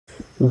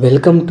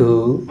Welcome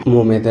to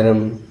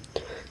momedaram.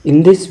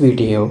 In this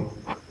video,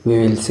 we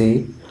will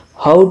see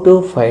how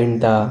to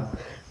find the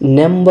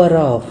number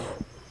of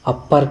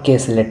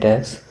uppercase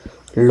letters,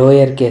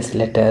 lowercase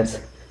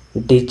letters,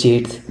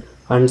 digits,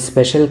 and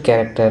special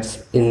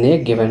characters in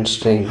a given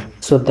string.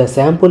 So the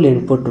sample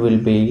input will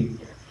be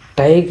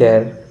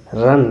tiger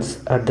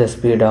runs at the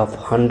speed of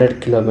 100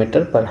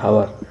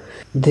 km/h.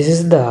 This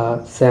is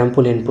the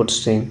sample input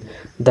string.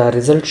 The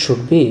result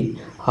should be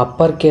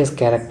uppercase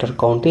character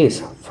count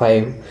is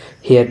 5.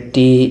 Here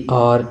T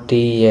R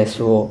T S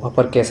O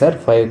uppercase are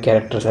 5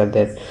 characters are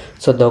there.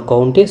 So the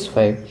count is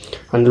 5.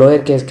 And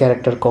lowercase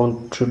character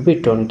count should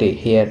be 20.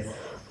 Here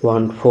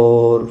 1,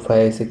 4,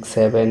 5, 6,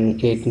 7,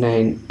 8,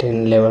 9,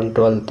 10, 11,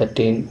 12,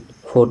 13,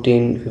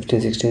 14,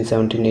 15, 16,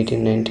 17,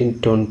 18, 19,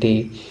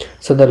 20.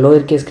 So the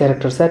lowercase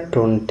characters are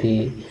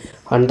 20.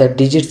 And the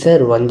digits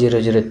are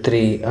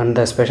 1003 and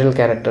the special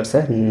characters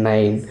are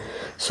 9.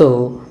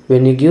 So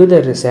when you give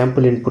the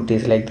sample input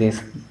is like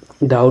this,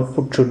 the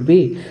output should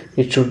be,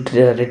 it should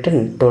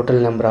return total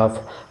number of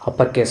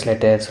uppercase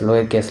letters,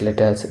 lowercase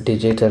letters,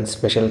 digits and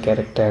special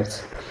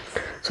characters.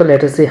 So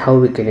let us see how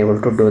we can able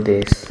to do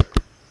this.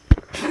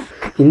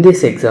 In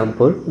this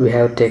example, we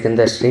have taken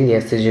the string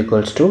s is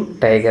equals to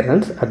tiger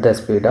runs at the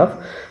speed of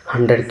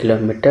 100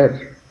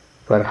 km/h.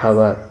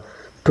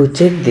 To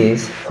check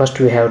this, first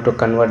we have to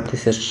convert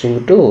this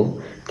string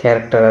to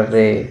character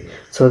array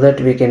so that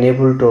we can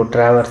able to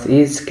traverse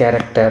each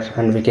character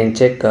and we can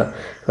check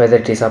whether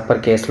it is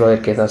uppercase,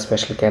 lowercase or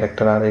special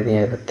character or any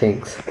other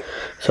things.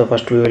 So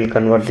first we will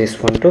convert this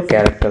one to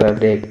character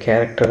array.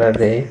 Character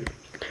array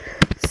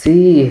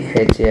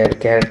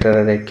character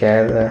array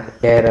char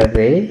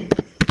array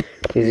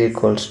is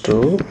equals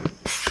to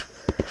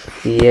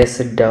s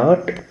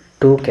dot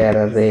to char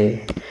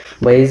array.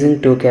 By using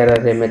to char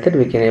array method,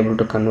 we can able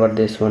to convert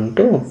this one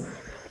to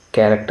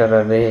character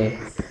array.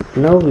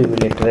 Now we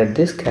will iterate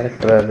this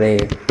character array.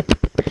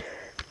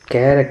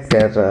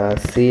 Character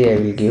C I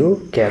will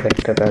give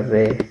character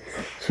array.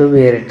 So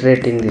we are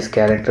iterating this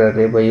character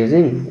array by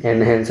using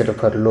enhanced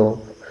for loop.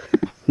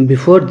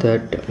 Before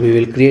that, we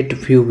will create a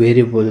few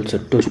variables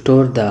to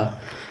store the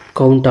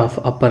count of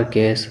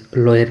uppercase,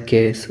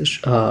 lowercase,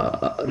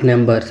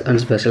 numbers and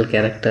special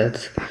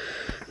characters,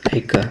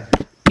 like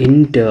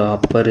int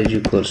upper is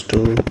equals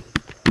to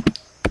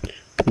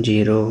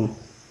 0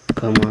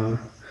 comma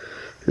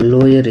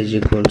lower is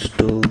equals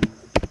to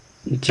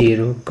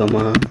 0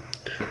 comma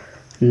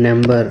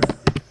numbers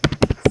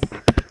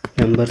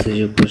is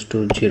equals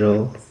to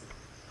 0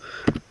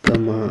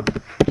 comma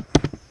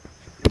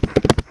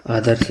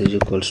others is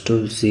equals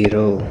to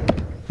 0.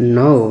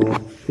 Now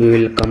we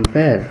will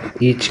compare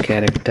each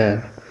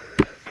character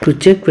to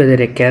check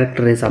whether a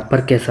character is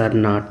uppercase or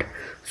not.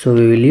 So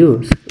we will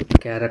use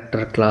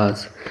character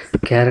class.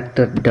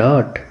 Character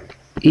dot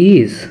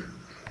is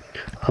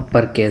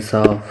uppercase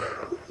of,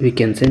 we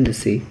can send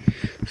C.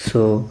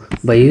 So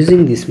by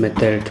using this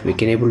method we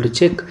can able to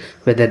check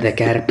whether the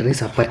character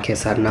is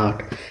uppercase or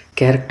not.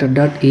 Character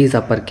dot is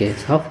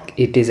uppercase of,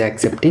 it is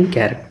accepting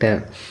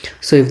character.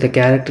 So if the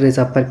character is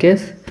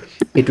uppercase,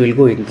 it will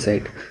go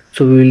inside.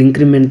 So we will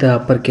increment the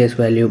uppercase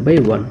value by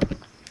 1.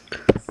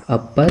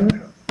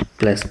 Upper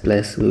plus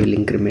plus we will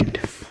increment.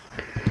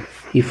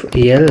 If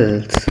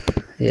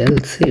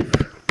else if,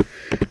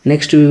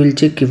 next we will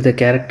check if the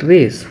character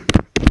is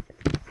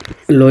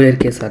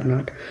lowercase or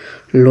not.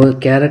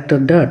 Character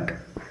dot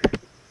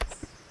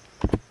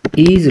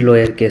is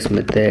lowercase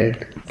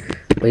method.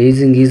 By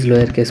using is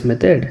lowercase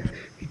method,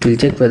 it will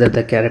check whether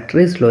the character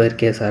is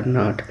lowercase or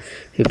not.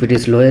 If it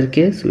is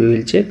lowercase, we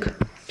will check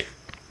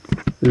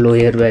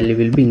lower value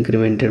will be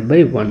incremented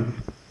by 1.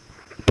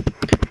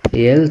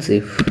 Else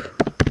if,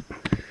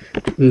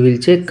 we will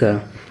check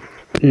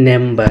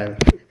number,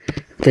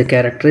 if the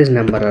character is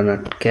number or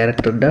not.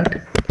 Character dot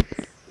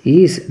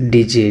is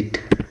digit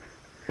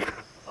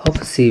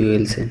of C we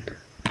will send.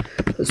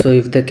 So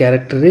if the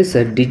character is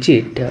a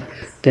digit,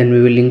 then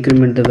we will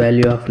increment the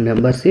value of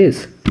numbers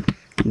is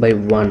by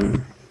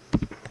 1.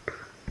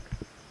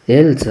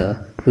 Else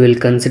we will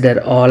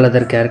consider all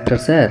other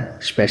characters are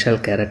special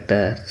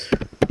characters.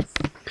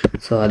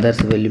 So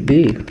others will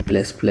be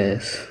plus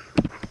plus.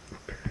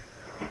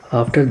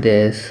 After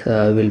this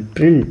we will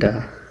print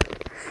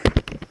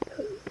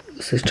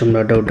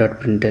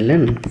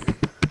system.out.println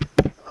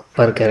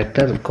upper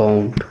character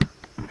count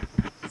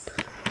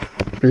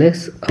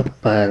plus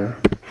upper.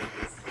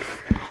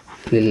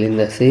 Will in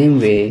the same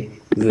way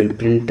we will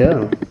print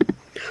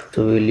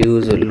so we will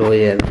use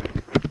lower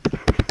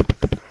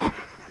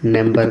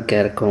number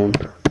char count,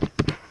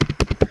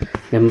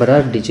 number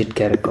or digit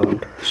char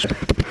count,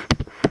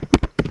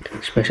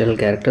 special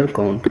character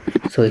count.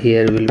 So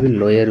here will be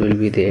lower will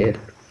be there.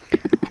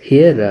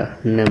 Here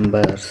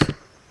numbers,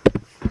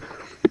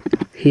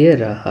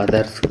 here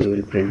others we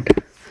will print.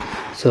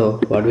 So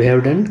what we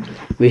have done,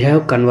 we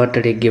have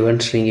converted a given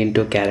string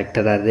into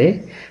character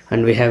array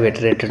and we have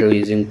iterated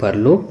using for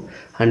loop,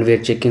 and we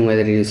are checking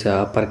whether it is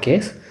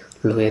uppercase,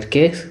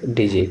 lowercase,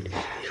 digit.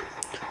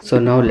 So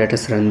now let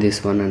us run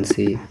this one and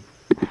see.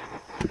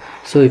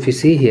 So if you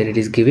see here, it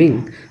is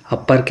giving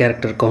upper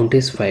character count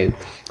is 5.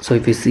 So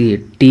if you see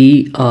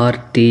T R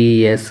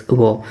T S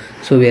O,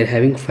 so we are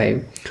having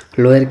 5.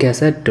 Lower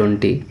case are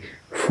 20,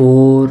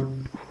 4,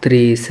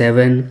 3,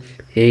 7,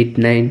 8,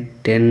 9,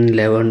 10,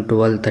 11,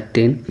 12,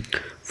 13,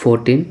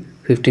 14,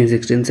 15,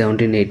 16,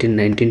 17, 18,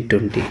 19,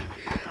 20.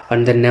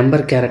 And the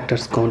number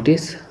characters count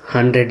is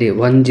 100,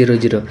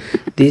 100.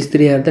 These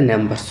three are the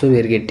numbers, so we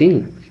are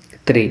getting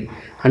 3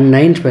 and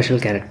 9 special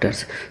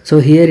characters. So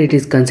here it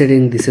is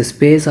considering this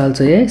space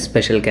also a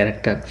special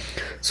character.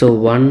 So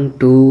 1,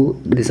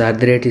 2, this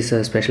 @ is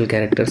a special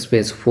character,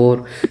 space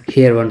 4,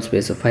 here one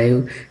space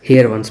 5,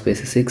 here one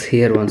space 6,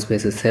 here one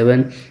space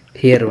 7,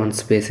 here one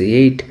space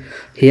 8,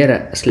 here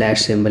a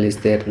slash symbol is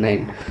there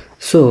 9.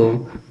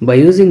 So by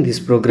using this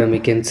program we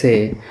can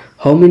say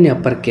how many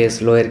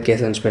uppercase,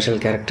 lowercase and special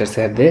characters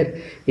are there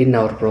in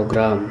our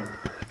program.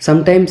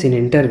 Sometimes in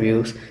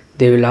interviews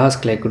they will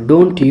ask like,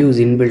 don't use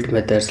inbuilt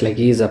methods like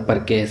is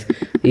uppercase,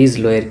 is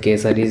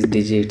lowercase or is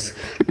digits.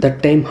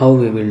 That time how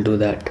we will do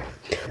that?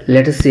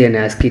 Let us see an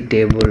ASCII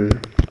table.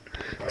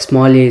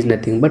 Small a is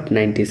nothing but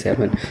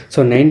 97.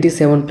 So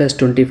 97 plus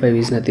 25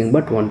 is nothing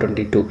but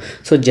 122.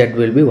 So Z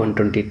will be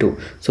 122.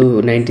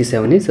 So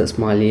 97 is a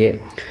small a.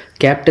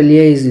 Capital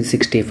A is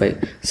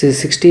 65. So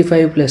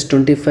 65 plus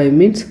 25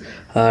 means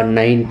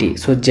 90.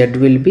 So Z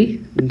will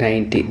be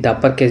 90. The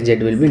uppercase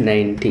Z will be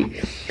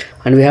 90.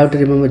 And we have to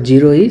remember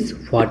 0 is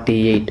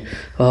 48.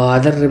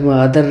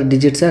 Other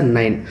digits are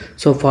 9.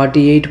 So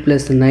 48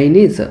 plus 9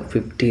 is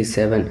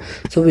 57.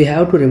 So we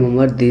have to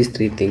remember these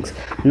three things.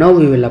 Now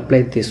we will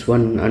apply this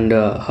one and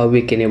how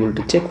we can able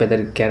to check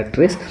whether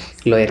character is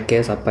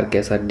lowercase,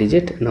 uppercase or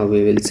digit. Now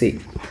we will see.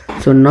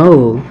 So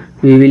now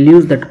we will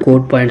use that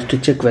code points to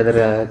check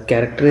whether a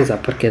character is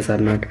uppercase or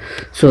not.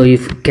 So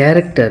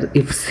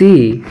if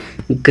C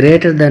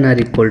greater than or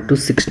equal to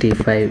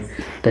 65,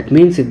 that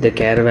means if the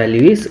char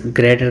value is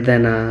greater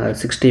than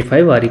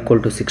 65 or equal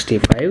to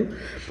 65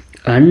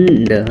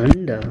 and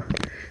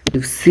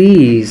if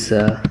C is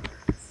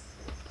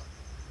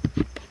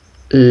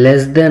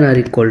less than or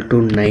equal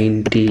to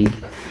 90,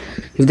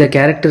 if the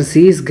character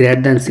C is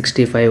greater than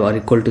 65 or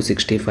equal to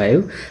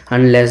 65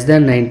 and less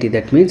than 90,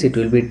 that means it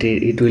will be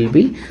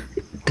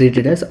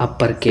treated as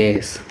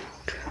uppercase.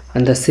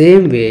 And the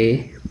same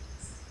way,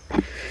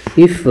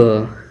 if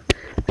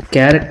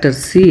character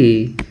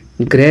C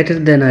greater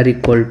than or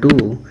equal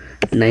to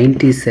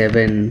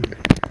 97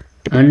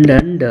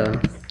 and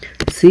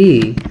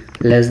C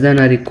less than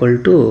or equal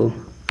to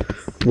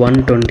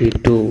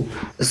 122,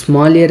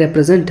 small a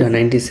represent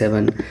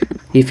 97.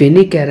 If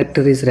any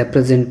character is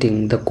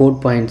representing the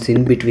code points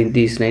in between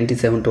these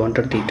 97 to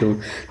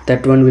 122,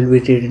 that one will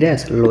be treated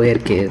as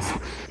lowercase.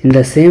 In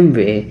the same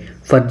way,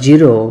 for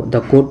 0,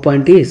 the code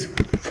point is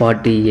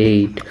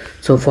 48.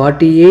 So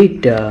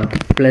 48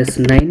 plus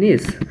 9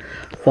 is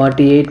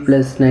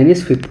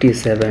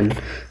 57.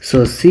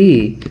 So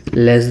C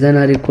less than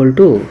or equal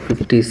to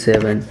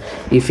 57.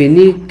 If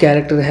any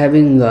character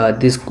having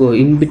this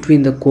in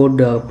between the code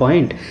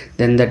point,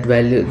 then that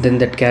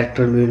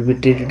character will be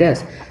treated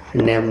as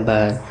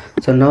number.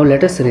 So now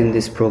let us run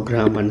this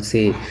program and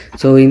see.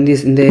 So in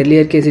the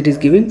earlier case it is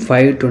giving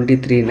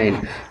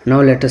 523.9.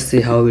 Now let us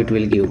see how it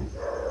will give.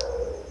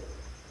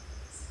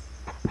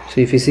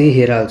 So if you see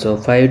here also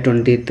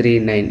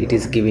 523.9 it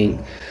is giving.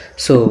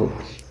 So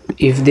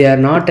if they are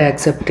not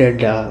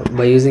accepted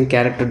by using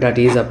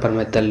character.is upper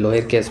method,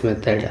 lowercase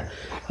method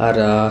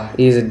or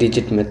is a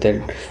digit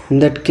method, in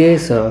that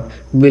case we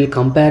will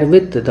compare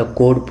with the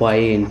code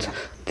points.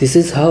 This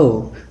is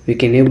how we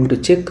can able to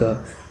check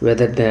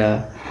whether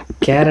the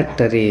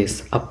character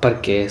is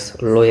uppercase,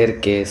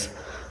 lowercase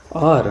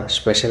or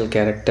special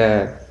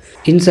character.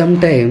 In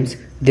sometimes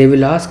they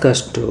will ask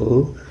us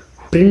to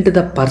print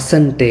the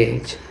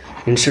percentage.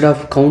 Instead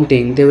of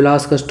counting, they will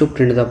ask us to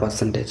print the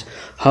percentage.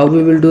 How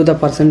we will do the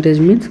percentage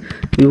means,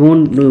 we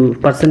won't do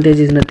percentage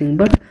is nothing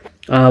but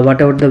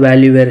whatever the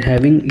value we are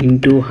having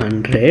into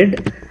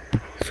 100.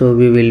 So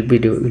we will be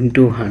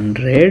into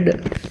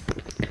 100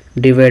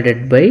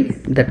 divided by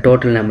the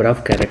total number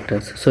of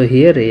characters. So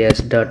here s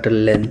dot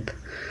length.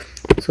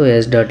 So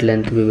s dot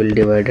length we will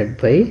divide it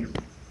by.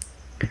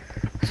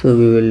 So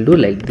we will do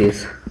like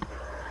this.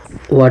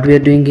 What we are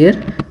doing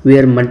here, we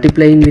are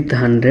multiplying with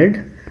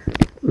 100.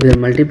 We are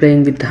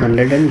multiplying with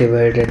 100 and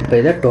divided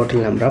by the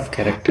total number of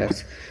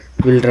characters.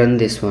 We'll run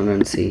this one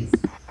and see.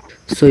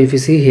 So if you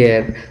see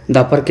here,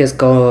 the uppercase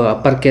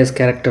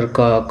character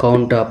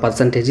count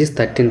percentage is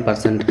 13%,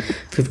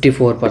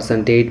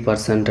 54%,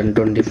 8% and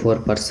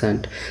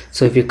 24%.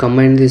 So if you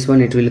combine this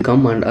one, it will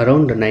come and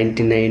around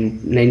 99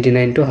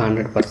 to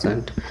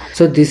 100%.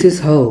 So this is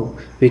how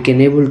we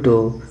can able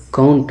to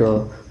count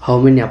how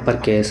many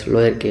uppercase,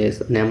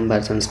 lowercase,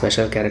 numbers and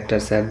special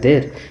characters are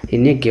there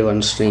in a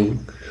given string.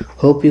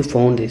 Hope you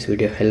found this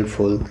video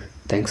helpful.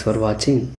 Thanks for watching.